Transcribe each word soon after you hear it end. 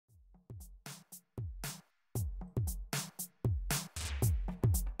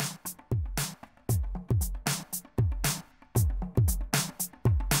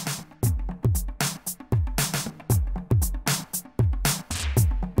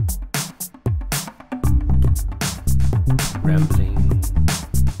rambling,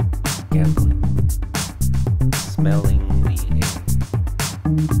 gambling, smelling the air.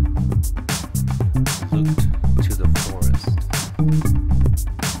 Looked to the forest,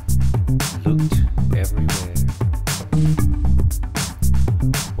 looked everywhere.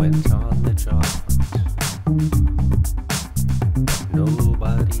 Went on the job hunt, but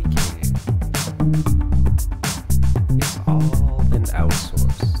nobody cared. It's all been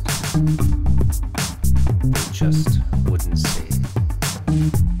outsourced. They just wouldn't say it.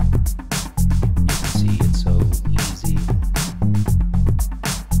 You can see it's so easy,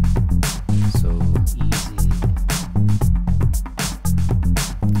 so easy.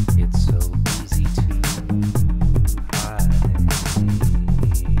 It's so easy to hide.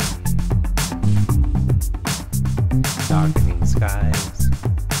 Darkening skies,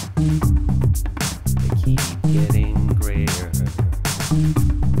 they keep getting grayer.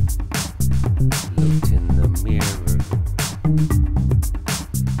 Looked in the mirror,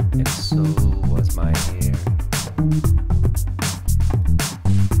 and so was my hair.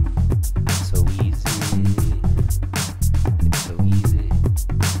 So easy, it's so easy,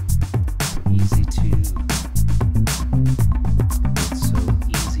 so easy to, it's so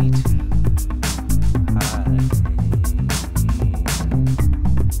easy to hide.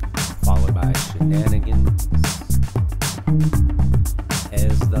 Followed by shenanigans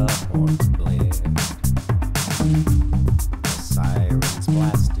as the horn blared. The sirens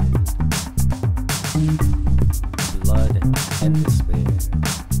blasted, blood and despair.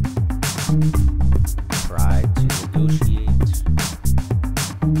 Tried to negotiate,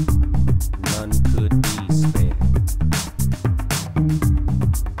 none could be spared.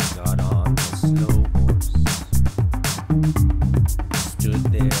 Got on the slow horse, stood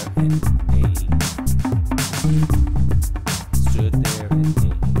there and neighed. Stood there and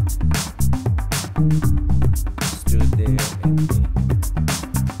neighed. Stood there and neighed.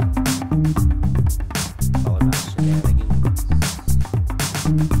 Followed by shenanigans,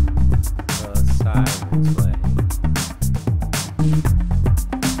 the sirens play.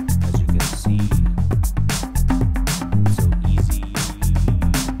 As you can see, so easy.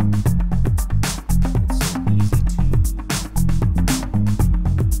 It's so easy to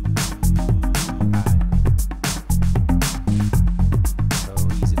hide. So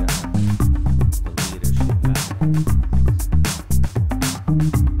easy to hide. The leadership lies.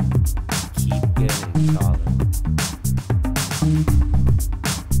 Keep getting taller.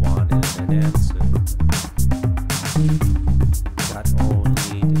 Wanted an answer. Got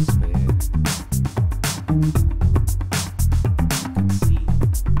only despair. Can see.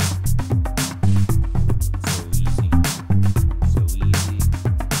 So easy. So easy. So easy.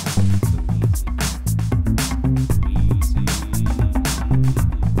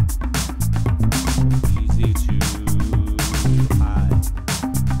 Easy. Easy to hide.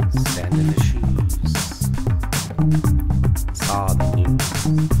 Stand in the shoes. Saw the news.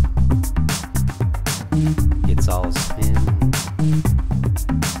 It's all spin.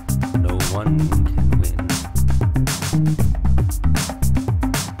 No one can win.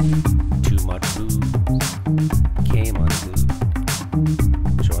 Too much booze. Came unglued.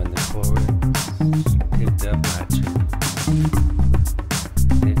 Joined the chorus. Picked up my chin.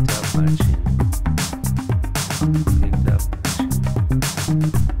 Picked up my chin. Picked up my chin.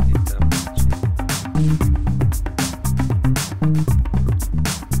 Picked up my chin.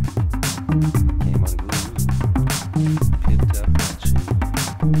 Came unglued. Picked up my chin.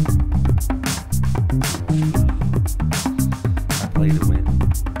 I play to win.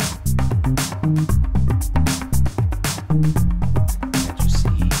 Can't you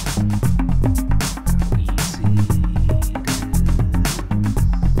see how easy it is? So easy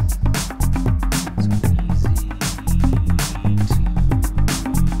to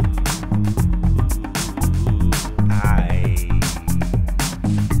hide.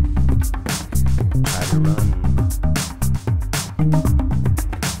 Try to run,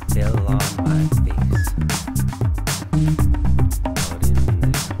 fell on my face. But in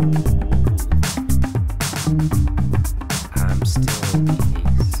this hole, I'm still the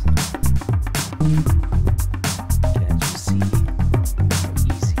ace. Can't you see how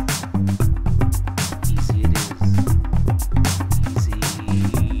easy it is?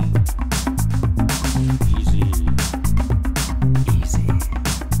 Easy, easy, easy,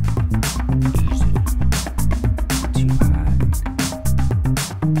 easy to hide.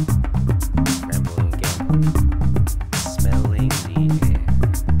 Rambling, gambling, smelling the air.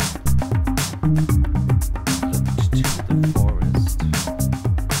 Looked to the forest,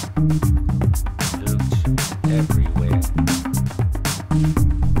 looked everywhere.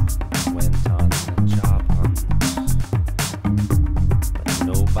 Went on the job hunt,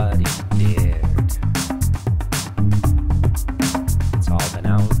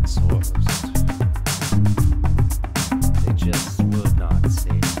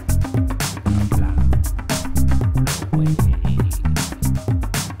 way.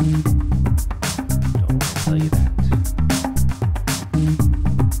 Don't want to tell you that.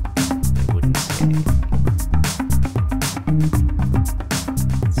 They wouldn't say.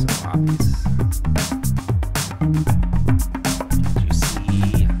 It's so obvious. Can't you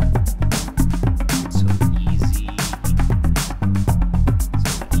see? It's so easy. So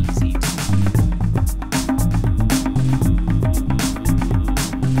easy to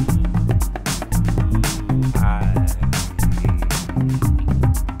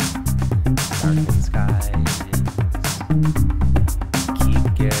darkened skies keep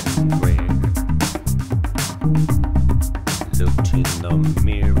getting grayer. Looked in the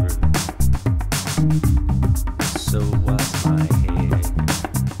mirror, so was my hair.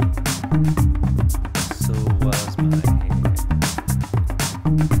 So was my hair.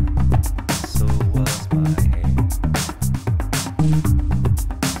 So was my hair.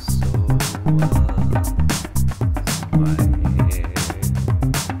 So was my hair.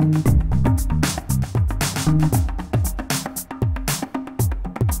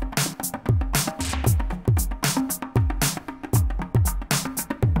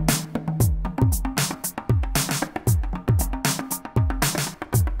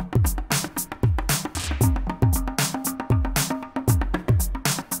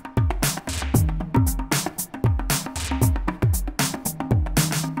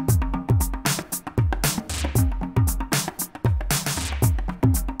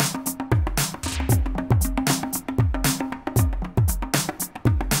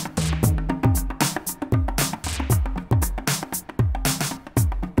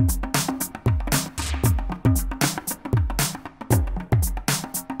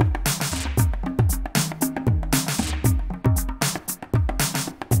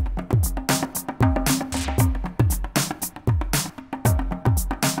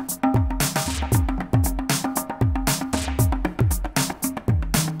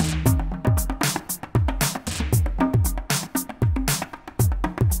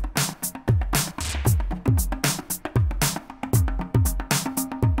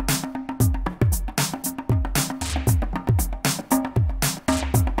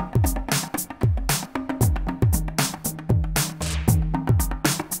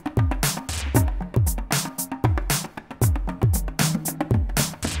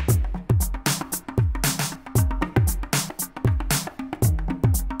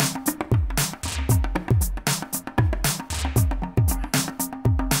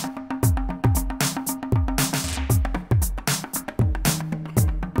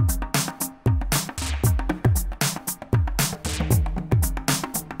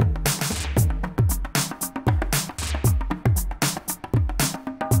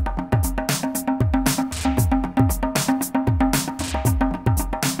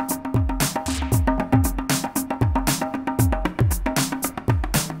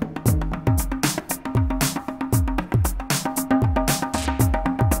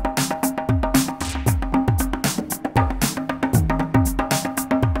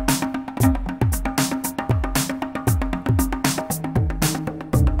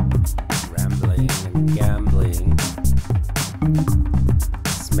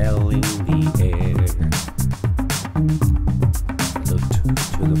 Smelling the air, looked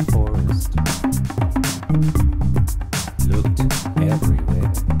to the forest, looked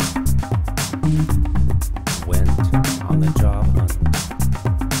everywhere, went on the job hunt,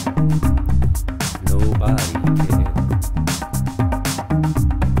 nobody cared,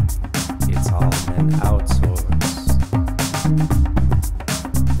 it's all been outsourced,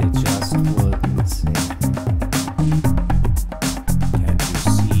 they just wouldn't say.